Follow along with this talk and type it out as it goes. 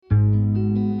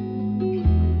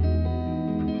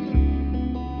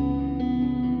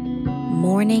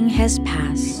morning has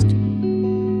passed.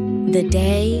 The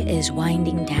day is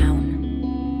winding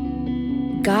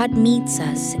down. God meets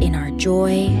us in our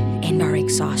joy and our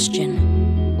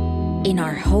exhaustion, in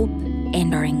our hope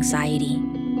and our anxiety.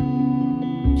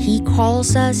 He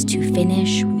calls us to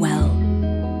finish well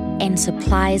and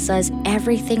supplies us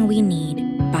everything we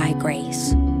need by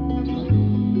grace.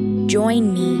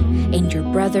 Join me and your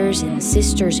brothers and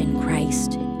sisters in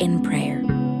Christ in prayer.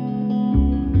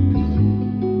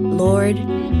 Lord,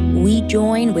 we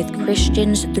join with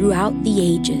Christians throughout the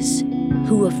ages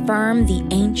who affirm the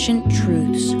ancient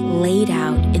truths laid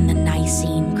out in the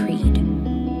Nicene Creed.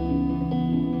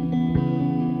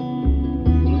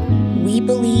 We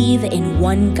believe in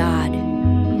one God,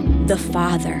 the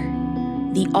Father,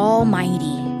 the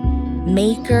Almighty,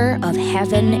 maker of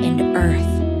heaven and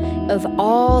earth, of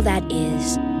all that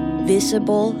is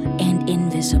visible and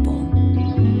invisible.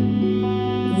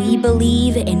 We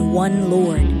believe in one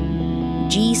Lord,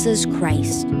 Jesus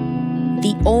Christ,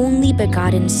 the only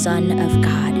begotten Son of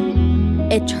God,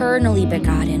 eternally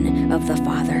begotten of the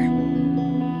Father.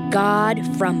 God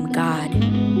from God,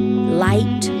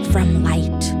 light from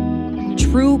light,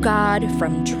 true God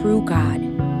from true God,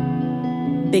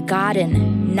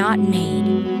 begotten, not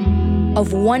made,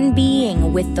 of one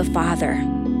being with the Father.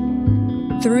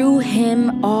 Through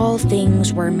him all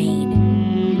things were made.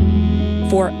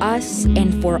 For us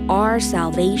and for our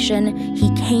salvation, he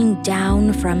came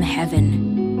down from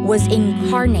heaven, was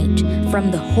incarnate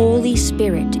from the Holy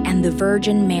Spirit and the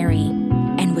Virgin Mary,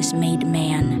 and was made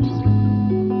man.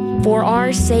 For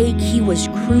our sake, he was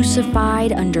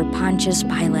crucified under Pontius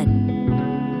Pilate.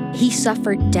 He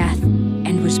suffered death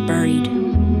and was buried.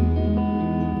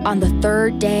 On the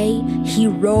third day, he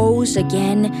rose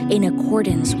again in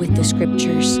accordance with the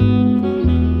Scriptures.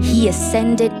 He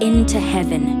ascended into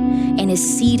heaven and is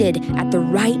seated at the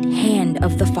right hand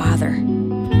of the Father.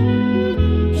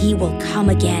 He will come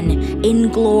again in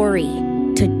glory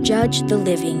to judge the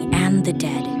living and the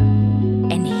dead,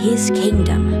 and his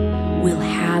kingdom will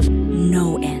have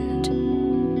no end.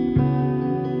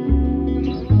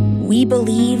 We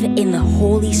believe in the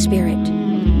Holy Spirit,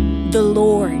 the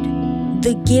Lord,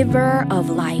 the giver of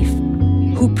life,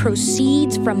 who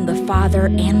proceeds from the Father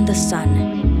and the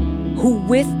Son, who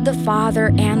with the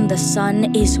Father and the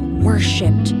Son is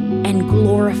worshipped and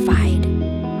glorified,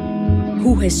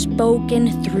 who has spoken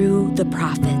through the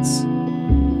prophets.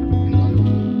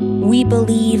 We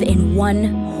believe in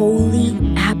one holy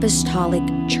apostolic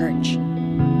church.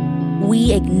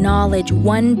 We acknowledge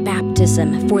one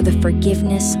baptism for the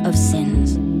forgiveness of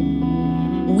sins.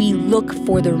 We look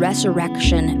for the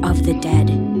resurrection of the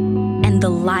dead and the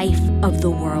life of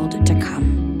the world to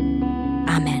come.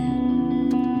 Amen.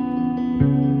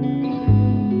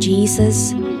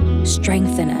 Jesus,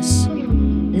 strengthen us,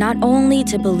 not only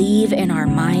to believe in our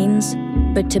minds,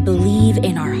 but to believe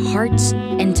in our hearts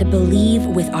and to believe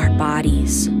with our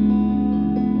bodies.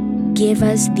 Give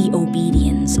us the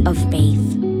obedience of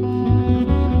faith.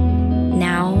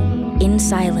 Now, in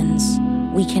silence,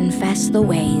 we confess the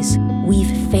ways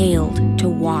we've failed to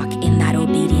walk in that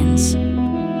obedience.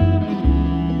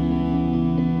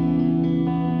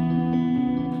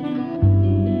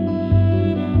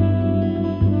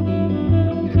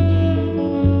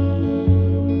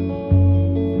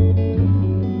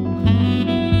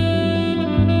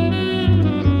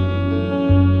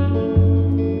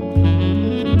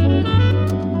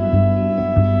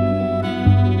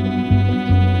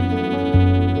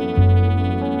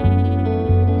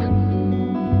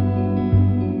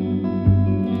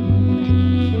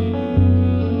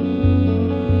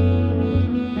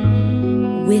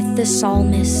 With the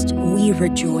psalmist, we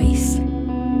rejoice,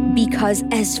 because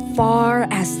as far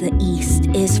as the east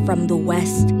is from the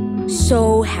west,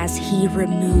 so has he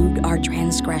removed our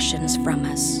transgressions from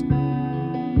us.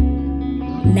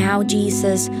 Now,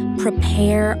 Jesus,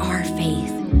 prepare our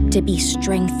faith to be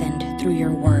strengthened through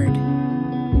your word.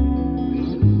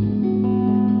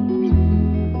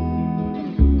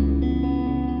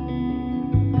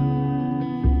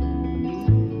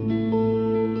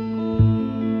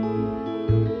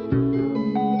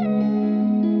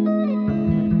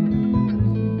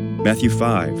 Matthew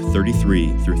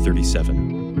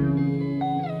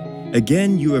 5:33-37.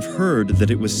 Again, you have heard that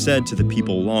it was said to the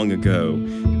people long ago,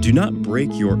 "Do not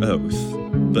break your oath,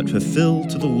 but fulfill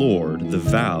to the Lord the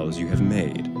vows you have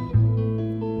made."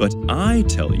 But I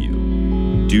tell you,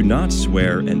 do not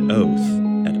swear an oath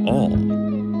at all,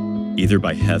 either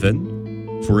by heaven,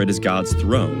 for it is God's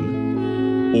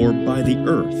throne, or by the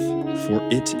earth, for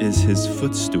it is his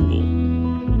footstool,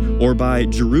 or by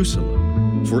Jerusalem,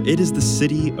 for it is the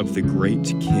city of the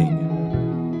great King.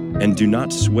 And do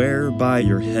not swear by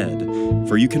your head,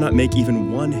 for you cannot make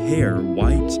even one hair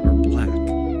white or black.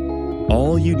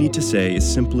 All you need to say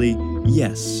is simply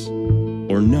yes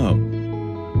or no.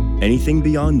 Anything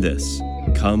beyond this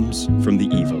comes from the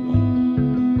evil one.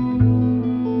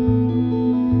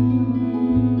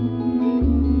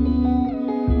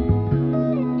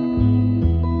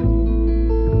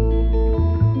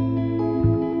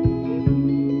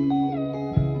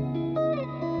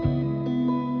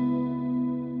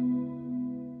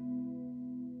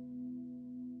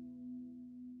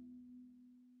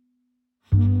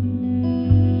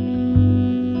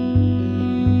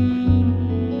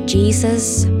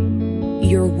 Jesus,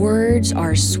 your words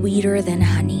are sweeter than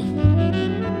honey.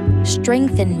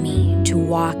 Strengthen me to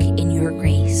walk in your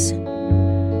grace.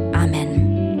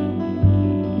 Amen.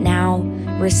 Now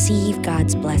receive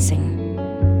God's blessing.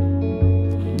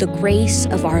 The grace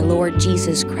of our Lord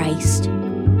Jesus Christ,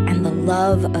 and the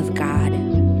love of God,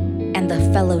 and the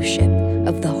fellowship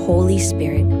of the Holy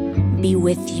Spirit be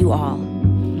with you all.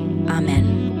 Amen.